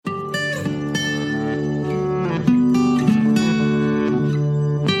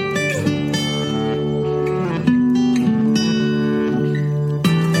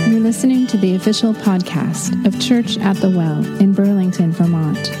official podcast of Church at the Well in Burlington,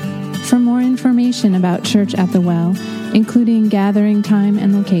 Vermont. For more information about Church at the Well, including gathering time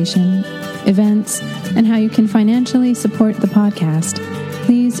and location, events, and how you can financially support the podcast,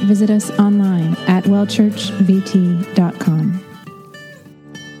 please visit us online at wellchurchvt.com.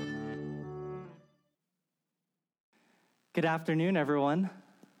 Good afternoon, everyone.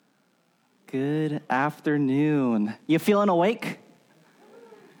 Good afternoon. You feeling awake?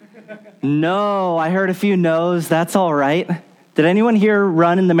 No, I heard a few no's. That's all right. Did anyone here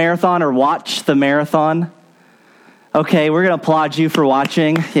run in the marathon or watch the marathon? Okay, we're going to applaud you for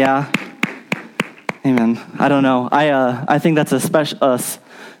watching. Yeah. Amen. I don't know. I think that's a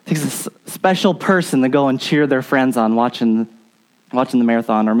special person to go and cheer their friends on watching the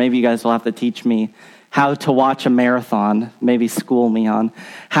marathon. Or maybe you guys will have to teach me how to watch a marathon. Maybe school me on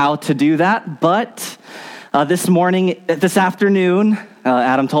how to do that. But this afternoon,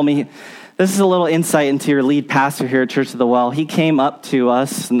 Adam told me, this is a little insight into your lead pastor here at Church of the Well. He came up to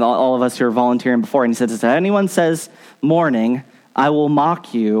us and all of us who are volunteering before, and he said, if anyone says morning, I will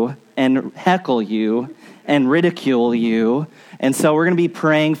mock you and heckle you and ridicule you. And so we're going to be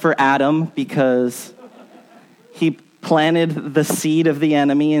praying for Adam because he planted the seed of the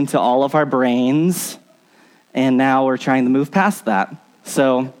enemy into all of our brains, and now we're trying to move past that.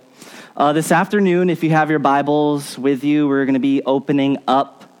 So this afternoon, if you have your Bibles with you, we're going to be opening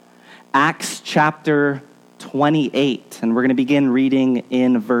up Acts chapter 28, and we're going to begin reading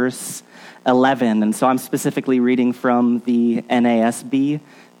in verse 11. And so I'm specifically reading from the NASB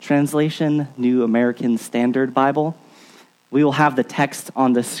translation, New American Standard Bible. We will have the text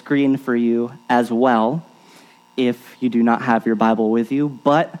on the screen for you as well if you do not have your Bible with you.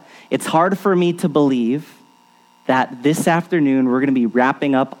 But it's hard for me to believe that this afternoon we're going to be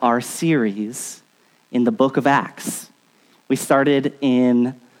wrapping up our series in the book of Acts. We started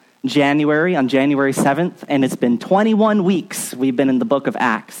on January 7th, and it's been 21 weeks we've been in the book of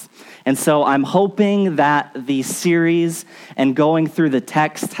Acts. And so I'm hoping that the series and going through the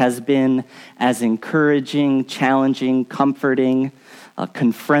text has been as encouraging, challenging, comforting,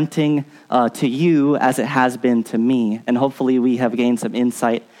 confronting to you as it has been to me. And hopefully we have gained some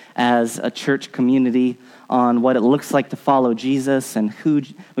insight as a church community on what it looks like to follow Jesus, and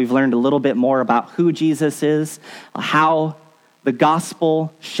we've learned a little bit more about who Jesus is, how the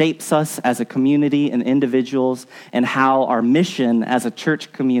gospel shapes us as a community and individuals, and how our mission as a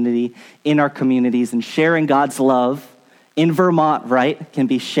church community in our communities and sharing God's love in Vermont, right, can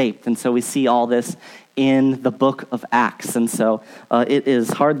be shaped. And so we see all this in the book of Acts. And so it is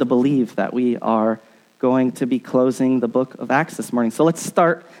hard to believe that we are going to be closing the book of Acts this morning. So let's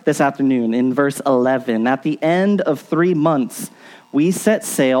start this afternoon in verse 11. At the end of 3 months, we set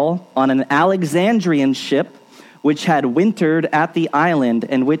sail on an Alexandrian ship which had wintered at the island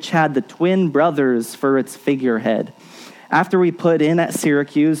and which had the twin brothers for its figurehead. After we put in at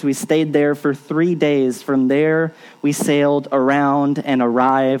Syracuse, we stayed there for 3 days. From there, we sailed around and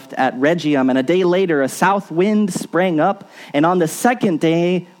arrived at Rhegium. And a day later, a south wind sprang up. And on the second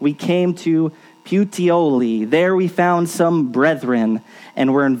day, we came to Puteoli. There we found some brethren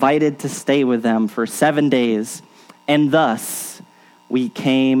and were invited to stay with them for 7 days. And thus we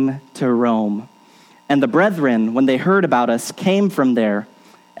came to Rome. And the brethren, when they heard about us, came from there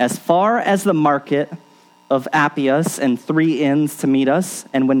as far as the market of Appius and 3 inns to meet us.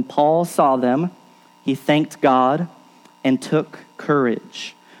 And when Paul saw them, he thanked God and took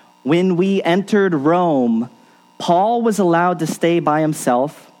courage. When we entered Rome, Paul was allowed to stay by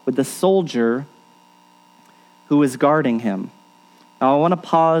himself with the soldier who was guarding him. Now I want to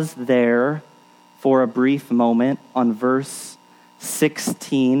pause there for a brief moment on verse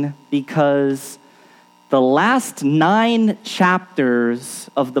 16, because the last 9 chapters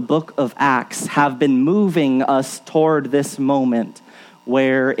of the book of Acts have been moving us toward this moment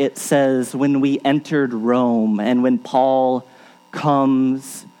where it says, when we entered Rome, and when Paul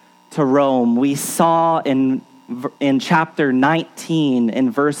comes to Rome. We saw in chapter 19,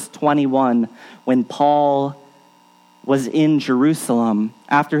 in verse 21, when Paul was in Jerusalem.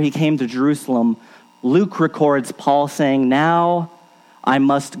 After he came to Jerusalem, Luke records Paul saying, now I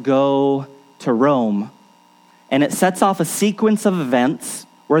must go to Rome. And it sets off a sequence of events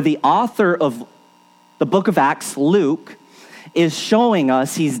where the author of the book of Acts, Luke, is showing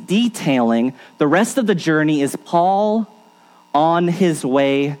us, he's detailing the rest of the journey is Paul on his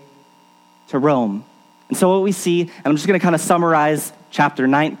way to Rome. And so what we see, and I'm just going to kind of summarize chapter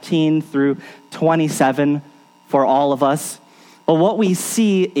 19 through 27 for all of us. But what we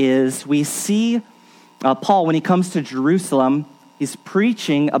see is, Paul, when he comes to Jerusalem, he's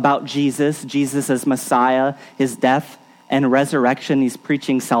preaching about Jesus as Messiah, his death and resurrection. He's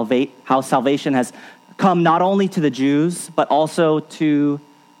preaching how salvation has come not only to the Jews, but also to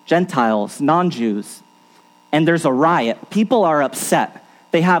Gentiles, non-Jews. And there's a riot. People are upset.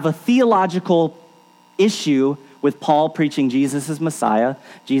 They have a theological issue with Paul preaching Jesus as Messiah,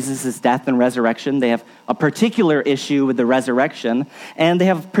 Jesus' death and resurrection. They have a particular issue with the resurrection, and they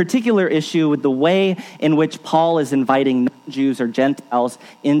have a particular issue with the way in which Paul is inviting Jews or Gentiles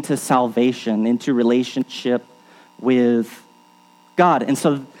into salvation, into relationship with God. And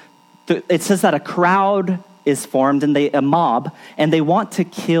so it says that a crowd is formed, and a mob, and they want to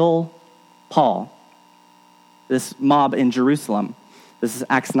kill Paul, this mob in Jerusalem. This is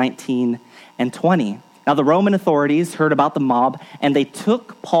Acts 19 and 20. Now, the Roman authorities heard about the mob, and they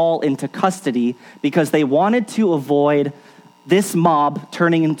took Paul into custody because they wanted to avoid this mob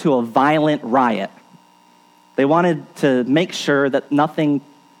turning into a violent riot. They wanted to make sure that nothing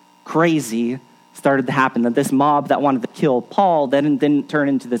crazy started to happen, that this mob that wanted to kill Paul then didn't turn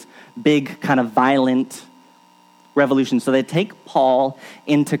into this big kind of violent revolution. So they take Paul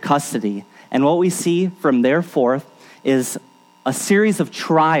into custody. And what we see from there forth is a series of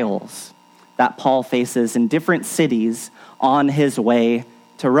trials that Paul faces in different cities on his way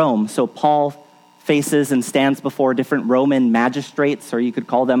to Rome. So Paul faces and stands before different Roman magistrates, or you could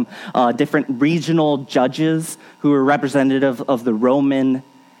call them different regional judges who are representative of the Roman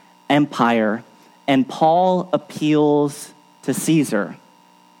Empire. And Paul appeals to Caesar.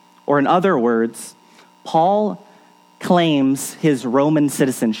 Or in other words, Paul claims his Roman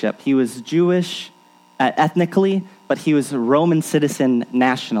citizenship. He was Jewish ethnically, but he was a Roman citizen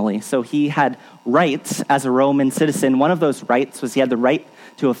nationally. So he had rights as a Roman citizen. One of those rights was he had the right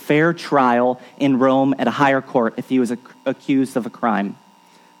to a fair trial in Rome at a higher court if he was accused of a crime.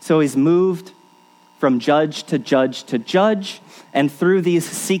 So he's moved from judge to judge to judge, and through these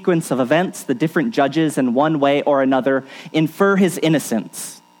sequence of events, the different judges in one way or another infer his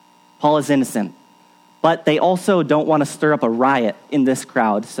innocence. Paul is innocent. But they also don't want to stir up a riot in this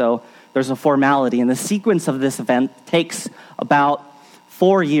crowd, so there's a formality, and the sequence of this event takes about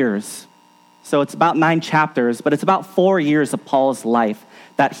 4 years. So it's about 9 chapters, but it's about 4 years of Paul's life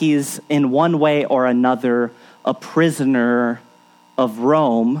that he's in one way or another a prisoner of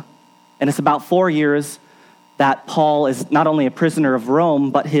Rome. And it's about 4 years that Paul is not only a prisoner of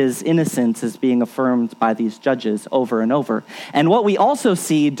Rome, but his innocence is being affirmed by these judges over and over. And what we also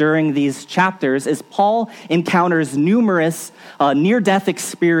see during these chapters is Paul encounters numerous near-death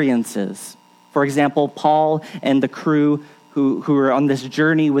experiences. For example, Paul and the crew who are on this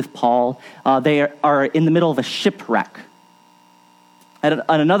journey with Paul, they are in the middle of a shipwreck. At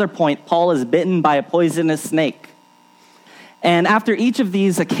another point, Paul is bitten by a poisonous snake. And after each of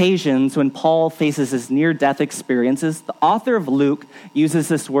these occasions, when Paul faces his near-death experiences, the author of Luke uses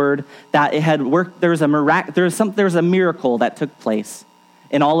this word that it had worked. There was a miracle that took place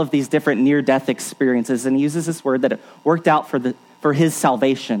in all of these different near-death experiences, and he uses this word that it worked out for his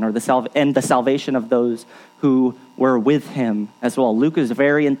salvation, or the salvation of those who were with him as well. Luke is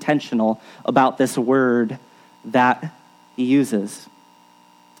very intentional about this word that he uses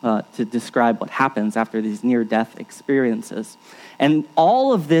to describe what happens after these near-death experiences. And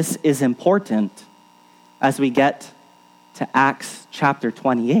all of this is important as we get to Acts chapter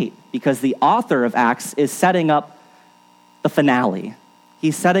 28, because the author of Acts is setting up the finale.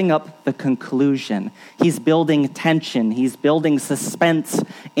 He's setting up the conclusion. He's building tension. He's building suspense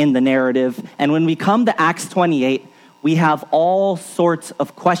in the narrative. And when we come to Acts 28, we have all sorts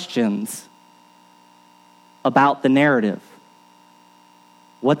of questions about the narrative.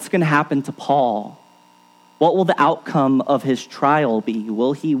 What's going to happen to Paul? What will the outcome of his trial be?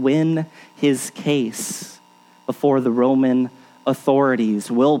 Will he win his case before the Roman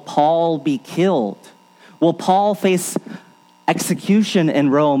authorities? Will Paul be killed? Will Paul face execution in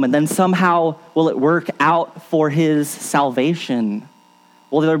Rome, and then somehow will it work out for his salvation?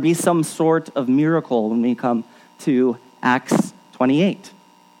 Will there be some sort of miracle when we come to Acts 28?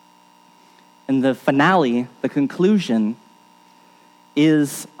 And the finale, the conclusion,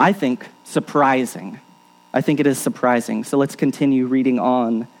 is, I think, surprising. I think it is surprising. So let's continue reading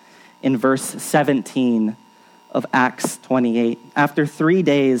on in verse 17 of Acts 28. After 3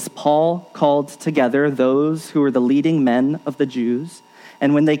 days, Paul called together those who were the leading men of the Jews.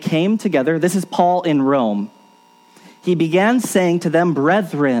 And when they came together, this is Paul in Rome, he began saying to them,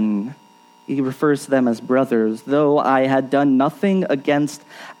 "Brethren," he refers to them as brothers, "though I had done nothing against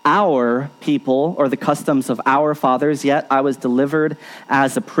our people or the customs of our fathers, yet I was delivered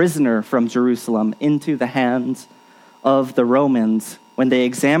as a prisoner from Jerusalem into the hands of the Romans. When they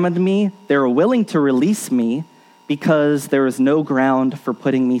examined me, they were willing to release me because there was no ground for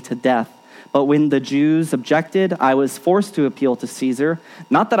putting me to death. But when the Jews objected, I was forced to appeal to Caesar.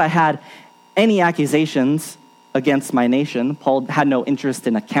 Not that I had any accusations against my nation. Paul had no interest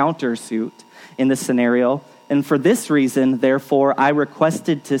in a countersuit in this scenario. And for this reason, therefore, I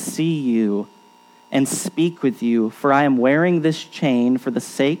requested to see you and speak with you, for I am wearing this chain for the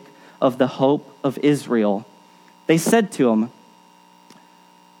sake of the hope of Israel. They said to him,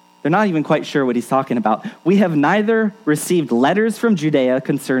 they're not even quite sure what he's talking about. We have neither received letters from Judea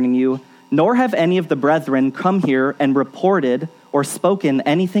concerning you, nor have any of the brethren come here and reported or spoken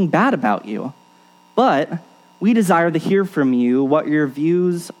anything bad about you. But we desire to hear from you what your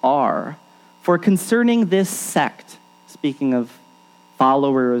views are. For concerning this sect, speaking of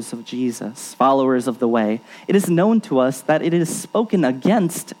followers of Jesus, followers of the way, it is known to us that it is spoken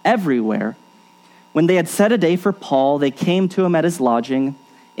against everywhere. When they had set a day for Paul, they came to him at his lodging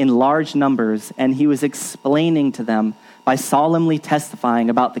in large numbers, and he was explaining to them by solemnly testifying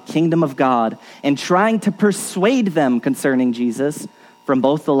about the kingdom of God and trying to persuade them concerning Jesus from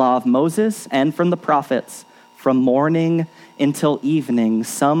both the law of Moses and from the prophets. From morning until evening,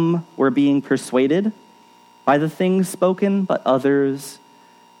 some were being persuaded by the things spoken, but others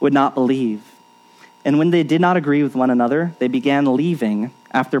would not believe. And when they did not agree with one another, they began leaving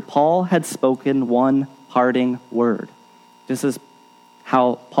after Paul had spoken one parting word. This is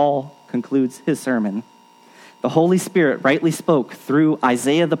how Paul concludes his sermon. The Holy Spirit rightly spoke through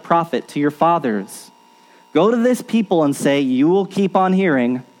Isaiah the prophet to your fathers. Go to this people and say, you will keep on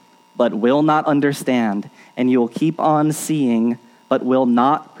hearing, but will not understand, and you will keep on seeing, but will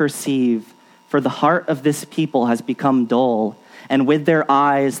not perceive. For the heart of this people has become dull, and with their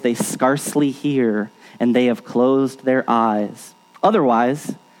eyes they scarcely hear, and they have closed their eyes.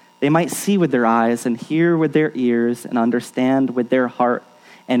 Otherwise, they might see with their eyes and hear with their ears and understand with their heart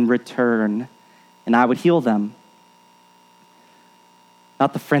and return, and I would heal them.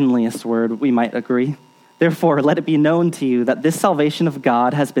 Not the friendliest word, we might agree. Therefore, let it be known to you that this salvation of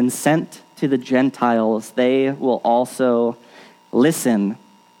God has been sent to the Gentiles. They will also listen.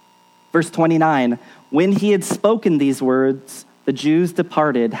 Verse 29, when he had spoken these words, the Jews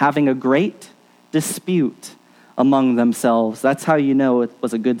departed, having a great dispute among themselves. That's how you know it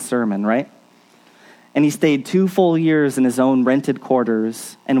was a good sermon, right? And he stayed 2 full years in his own rented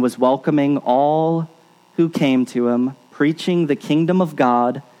quarters and was welcoming all who came to him, preaching the kingdom of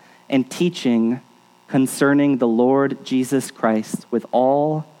God and teaching concerning the Lord Jesus Christ with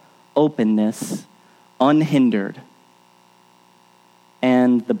all openness, unhindered.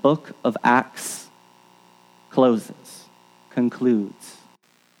 And the book of Acts concludes.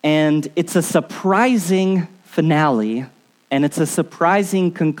 And it's a surprising finale, and it's a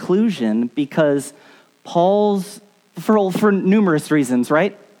surprising conclusion because Paul's, for numerous reasons,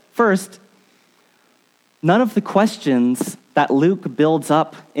 right? First, none of the questions that Luke builds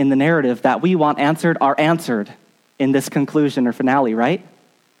up in the narrative that we want answered are answered in this conclusion or finale, right?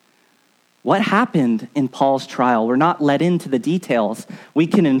 What happened in Paul's trial? We're not let into the details. We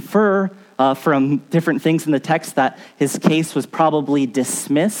can infer from different things in the text that his case was probably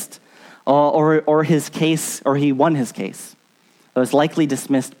dismissed or his case, or he won his case. It was likely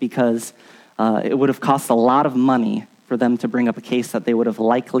dismissed because it would have cost a lot of money for them to bring up a case that they would have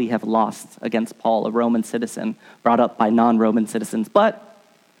likely have lost against Paul, a Roman citizen, brought up by non-Roman citizens. But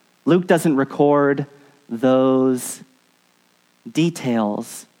Luke doesn't record those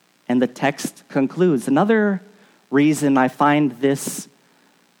details, and the text concludes. Another reason I find this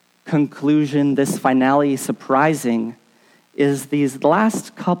conclusion, this finale, surprising is these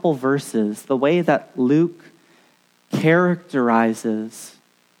last couple verses, the way that Luke characterizes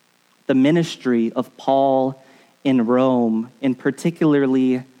the ministry of Paul in Rome, in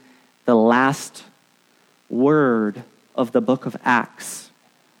particularly the last word of the book of Acts.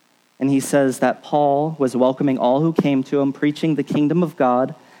 And he says that Paul was welcoming all who came to him, preaching the kingdom of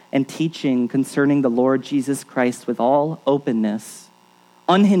God and teaching concerning the Lord Jesus Christ with all openness,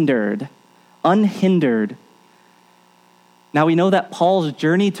 unhindered. Now we know that Paul's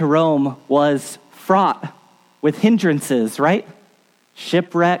journey to Rome was fraught with hindrances, right?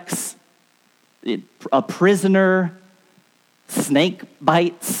 Shipwrecks, a prisoner, snake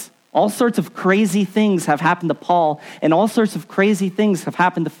bites, all sorts of crazy things have happened to Paul, and all sorts of crazy things have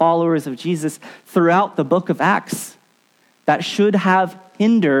happened to followers of Jesus throughout the book of Acts that should have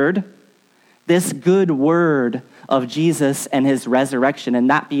hindered this good word of Jesus and his resurrection, and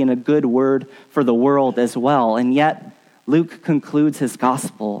that being a good word for the world as well. And yet, Luke concludes his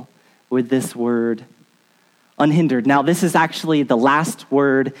gospel with this word, unhindered. Now, this is actually the last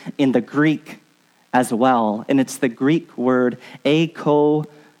word in the Greek as well, and it's the Greek word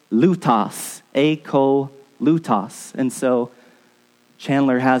akolutos. And so,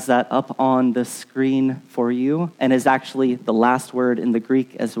 Chandler has that up on the screen for you, and is actually the last word in the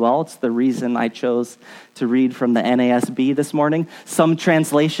Greek as well. It's the reason I chose to read from the NASB this morning. Some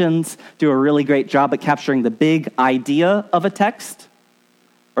translations do a really great job at capturing the big idea of a text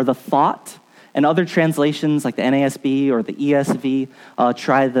or the thought, and other translations like the NASB or the ESV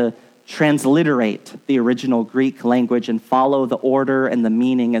try to transliterate the original Greek language and follow the order and the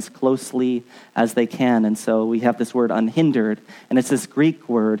meaning as closely as they can. And so we have this word unhindered, and it's this Greek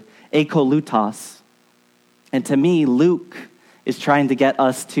word, Akolutos. And to me, Luke is trying to get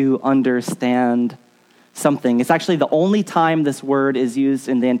us to understand something. It's actually the only time this word is used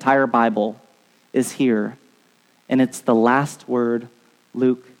in the entire Bible is here. And it's the last word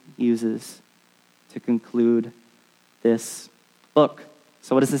Luke uses to conclude this book.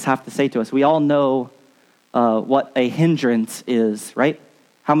 So what does this have to say to us? We all know what a hindrance is, right?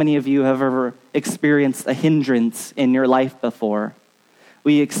 How many of you have ever experienced a hindrance in your life before?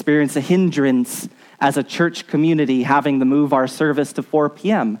 We experienced a hindrance as a church community having to move our service to 4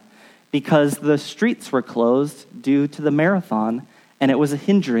 p.m. because the streets were closed due to the marathon, and it was a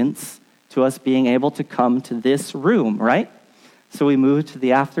hindrance to us being able to come to this room, right? So we moved to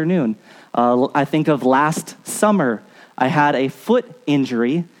the afternoon. I think of last summer, I had a foot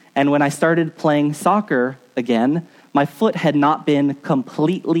injury, and when I started playing soccer again, my foot had not been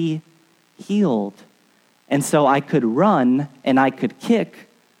completely healed. And so I could run and I could kick,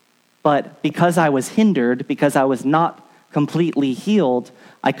 but because I was hindered, because I was not completely healed,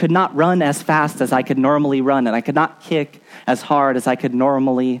 I could not run as fast as I could normally run, and I could not kick as hard as I could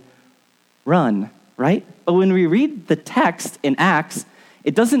normally run, right? But when we read the text in Acts,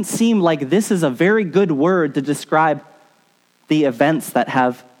 it doesn't seem like this is a very good word to describe the events that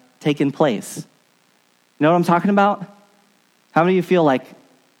have taken place. You know what I'm talking about? How many of you feel like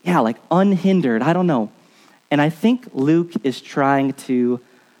unhindered? I don't know. And I think Luke is trying to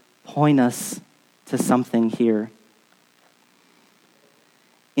point us to something here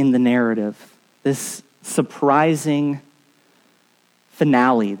in the narrative. This surprising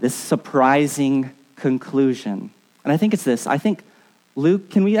finale, this surprising conclusion. And I think it's this. I think Luke,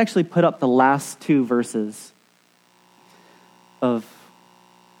 can we actually put up the last 2 verses of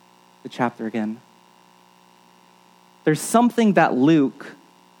the chapter again? There's something that Luke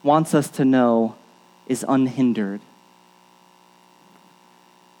wants us to know is unhindered.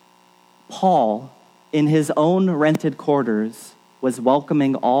 Paul, in his own rented quarters, was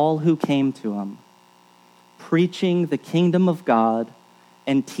welcoming all who came to him, preaching the kingdom of God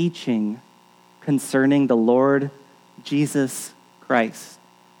and teaching concerning the Lord Jesus Christ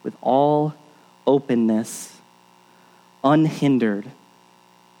with all openness, unhindered.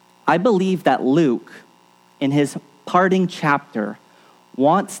 I believe that Luke, in his parting chapter,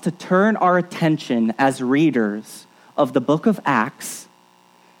 wants to turn our attention as readers of the book of Acts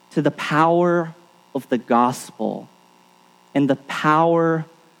to the power of the gospel and the power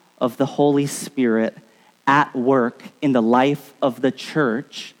of the Holy Spirit at work in the life of the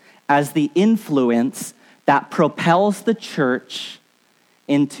church as the influence that propels the church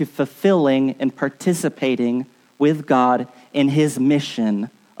into fulfilling and participating with God in his mission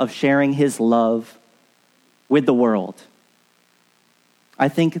of sharing his love with the world. I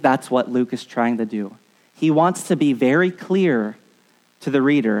think that's what Luke is trying to do. He wants to be very clear to the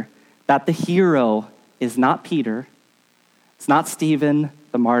reader that the hero is not Peter, it's not Stephen,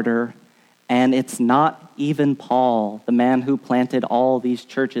 the martyr, and it's not even Paul, the man who planted all these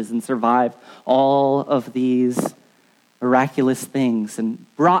churches and survived all of these miraculous things and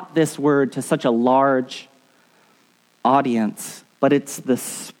brought this word to such a large audience. But it's the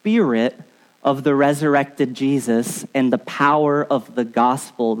Spirit of the resurrected Jesus and the power of the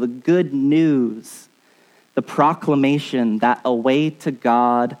gospel, the good news, the proclamation that a way to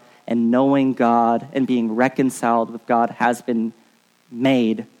God and knowing God and being reconciled with God has been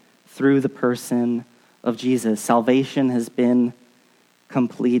made through the person of Jesus. Salvation has been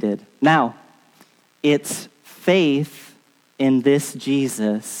completed. Now, it's faith in this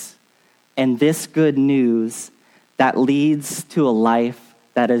Jesus and this good news that leads to a life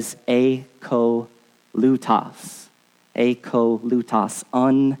that is akolutos,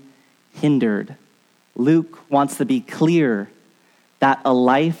 unhindered. Luke wants to be clear that a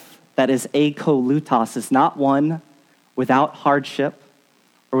life that is akolutos is not one without hardship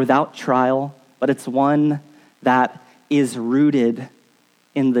or without trial, but it's one that is rooted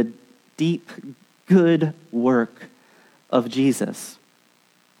in the deep, good work of Jesus.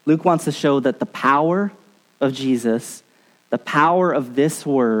 Luke wants to show that the power of Jesus, the power of this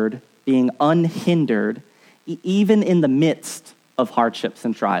word being unhindered, even in the midst of hardships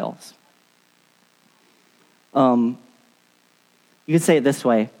and trials. You You could say it this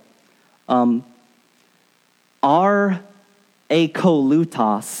way. Our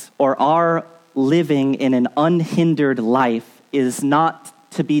akolutos, or our living in an unhindered life, is not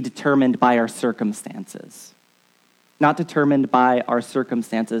to be determined by our circumstances. Not determined by our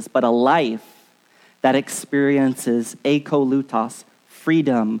circumstances, but a life that experiences akolutos,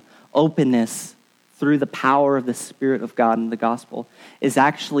 freedom, openness, through the power of the Spirit of God in the gospel, is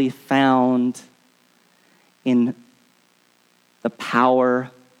actually found in the power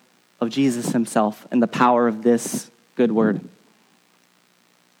of Jesus himself and the power of this good word.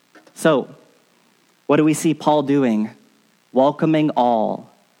 So, what do we see Paul doing? Welcoming all,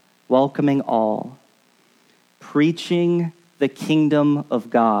 preaching the kingdom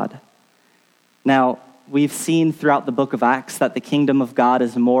of God. Now, we've seen throughout the book of Acts that the kingdom of God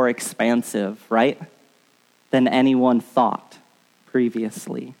is more expansive, right, than anyone thought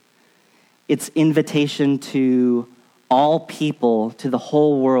previously. It's invitation to all people, to the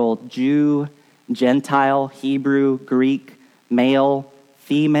whole world, Jew, Gentile, Hebrew, Greek, male,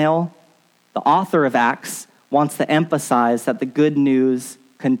 female. The author of Acts wants to emphasize that the good news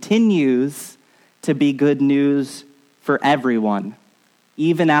continues to be good news for everyone.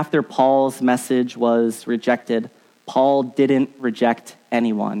 Even after Paul's message was rejected, Paul didn't reject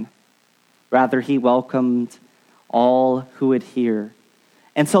anyone. Rather, he welcomed all who would hear.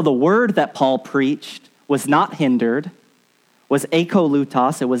 And so the word that Paul preached was not hindered, was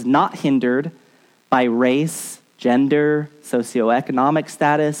akolutos. It was not hindered by race, gender, socioeconomic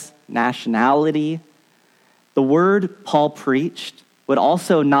status, nationality. The word Paul preached would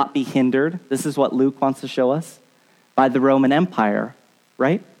also not be hindered, this is what Luke wants to show us, by the Roman Empire,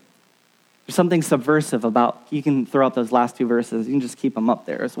 right? There's something subversive about, you can throw up those last two verses, you can just keep them up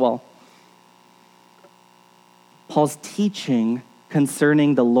there as well. Paul's teaching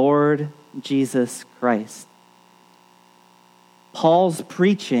concerning the Lord Jesus Christ. Paul's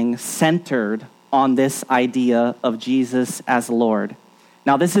preaching centered on this idea of Jesus as Lord.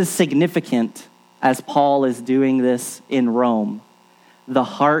 Now, this is significant as Paul is doing this in Rome, the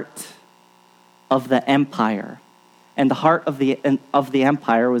heart of the empire. And the heart of the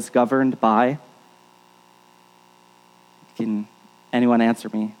empire was governed by, can anyone answer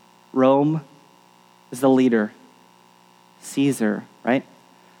me? Rome is the leader. Caesar, right?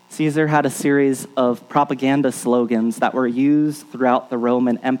 Caesar had a series of propaganda slogans that were used throughout the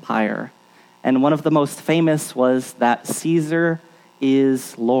Roman Empire. And one of the most famous was that Caesar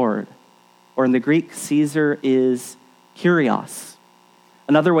is Lord. Or in the Greek, Caesar is Kyrios.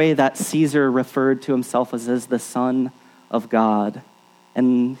 Another way that Caesar referred to himself was as the Son of God.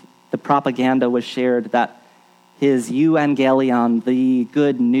 And the propaganda was shared that his euangelion, the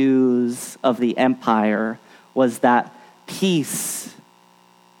good news of the empire, was that peace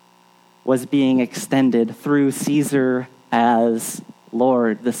was being extended through Caesar as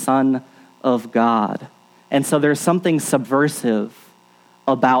Lord, the Son of God. And so there's something subversive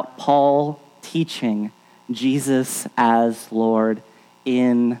about Paul teaching Jesus as Lord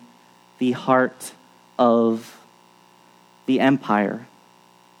in the heart of the empire.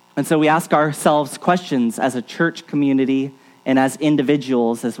 And so we ask ourselves questions as a church community and as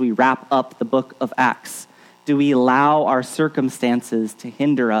individuals as we wrap up the book of Acts. Do we allow our circumstances to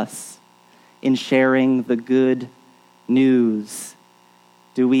hinder us in sharing the good news?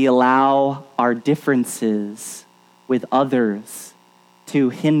 Do we allow our differences with others to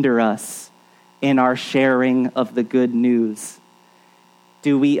hinder us in our sharing of the good news?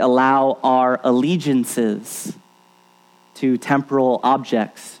 Do we allow our allegiances to temporal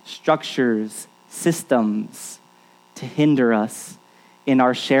objects, structures, systems to hinder us in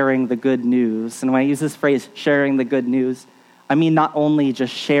our sharing the good news? And when I use this phrase, sharing the good news, I mean not only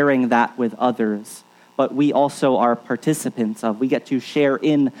just sharing that with others, but we also are participants of. We get to share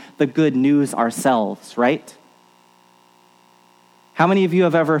in the good news ourselves, right? How many of you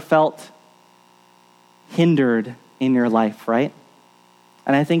have ever felt hindered in your life, right?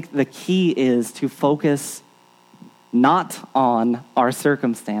 And I think the key is to focus not on our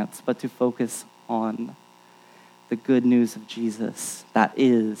circumstance, but to focus on the good news of Jesus that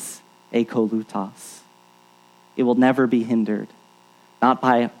is akolutos. It will never be hindered, not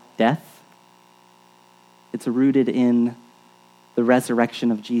by death. It's rooted in the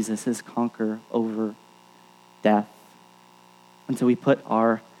resurrection of Jesus, his conquer over death. And so we put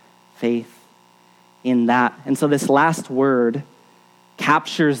our faith in that. And so this last word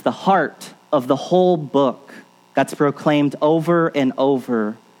captures the heart of the whole book that's proclaimed over and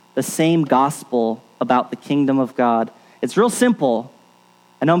over, the same gospel about the kingdom of God. It's real simple.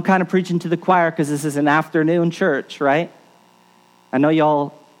 I know I'm kind of preaching to the choir because this is an afternoon church, right? I know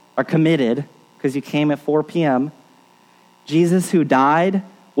y'all are committed because you came at 4 p.m. Jesus who died,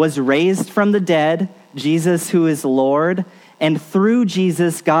 was raised from the dead, Jesus who is Lord, and through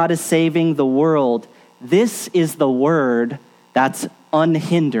Jesus, God is saving the world. This is the word that's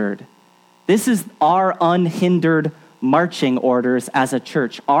unhindered. This is our unhindered marching orders as a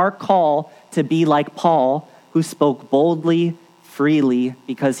church, our call to be like Paul, who spoke boldly, freely,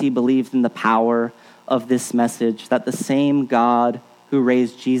 because he believed in the power of this message, that the same God who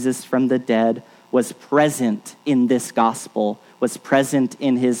raised Jesus from the dead was present in this gospel, was present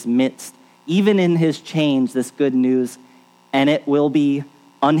in his midst, even in his change, this good news, and it will be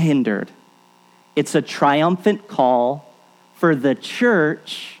unhindered. It's a triumphant call for the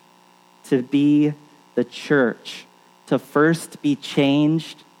church to be the church, to first be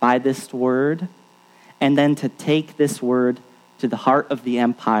changed by this word, and then to take this word to the heart of the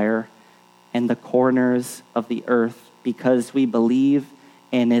empire and the corners of the earth, because we believe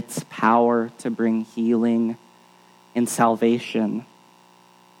in its power to bring healing and salvation.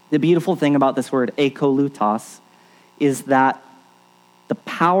 The beautiful thing about this word, akolutos, is that the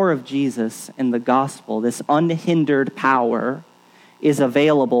power of Jesus in the gospel, this unhindered power, is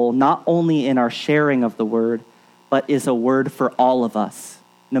available not only in our sharing of the word, but is a word for all of us,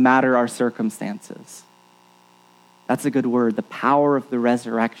 no matter our circumstances. That's a good word. The power of the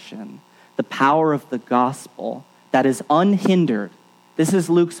resurrection, the power of the gospel that is unhindered. This is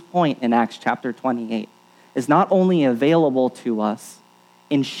Luke's point in Acts chapter 28, is not only available to us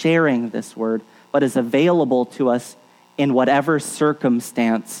in sharing this word, but is available to us in whatever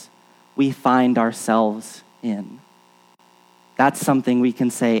circumstance we find ourselves in. That's something we can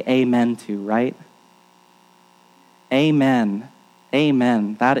say amen to, right? Amen.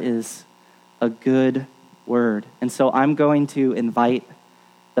 Amen. That is a good word. And so I'm going to invite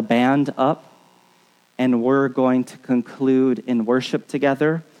the band up, and we're going to conclude in worship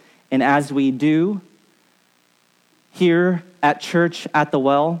together. And as we do, here at Church at the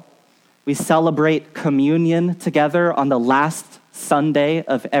Well, we celebrate communion together on the last Sunday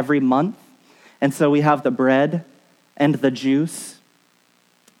of every month. And so we have the bread and the juice.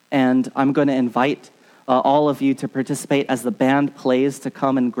 And I'm going to invite all of you to participate as the band plays, to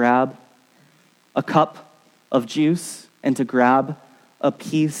come and grab a cup of juice and to grab a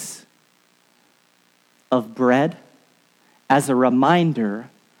piece of bread as a reminder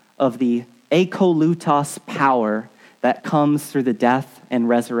of the akolutos power that comes through the death and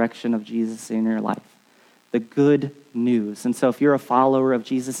resurrection of Jesus in your life. The good news. And so if you're a follower of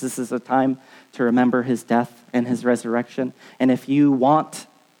Jesus, this is a time to remember his death and his resurrection. And if you want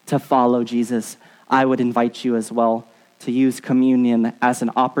to follow Jesus, I would invite you as well to use communion as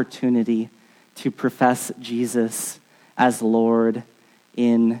an opportunity to profess Jesus as Lord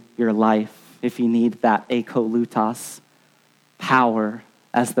in your life. If you need that akolutos power,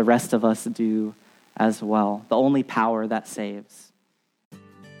 as the rest of us do as well. The only power that saves.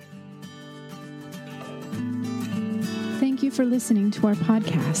 Thank you for listening to our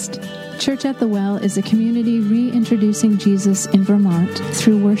podcast. Church at the Well is a community reintroducing Jesus in Vermont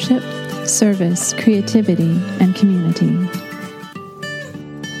through worship, service, creativity, and community.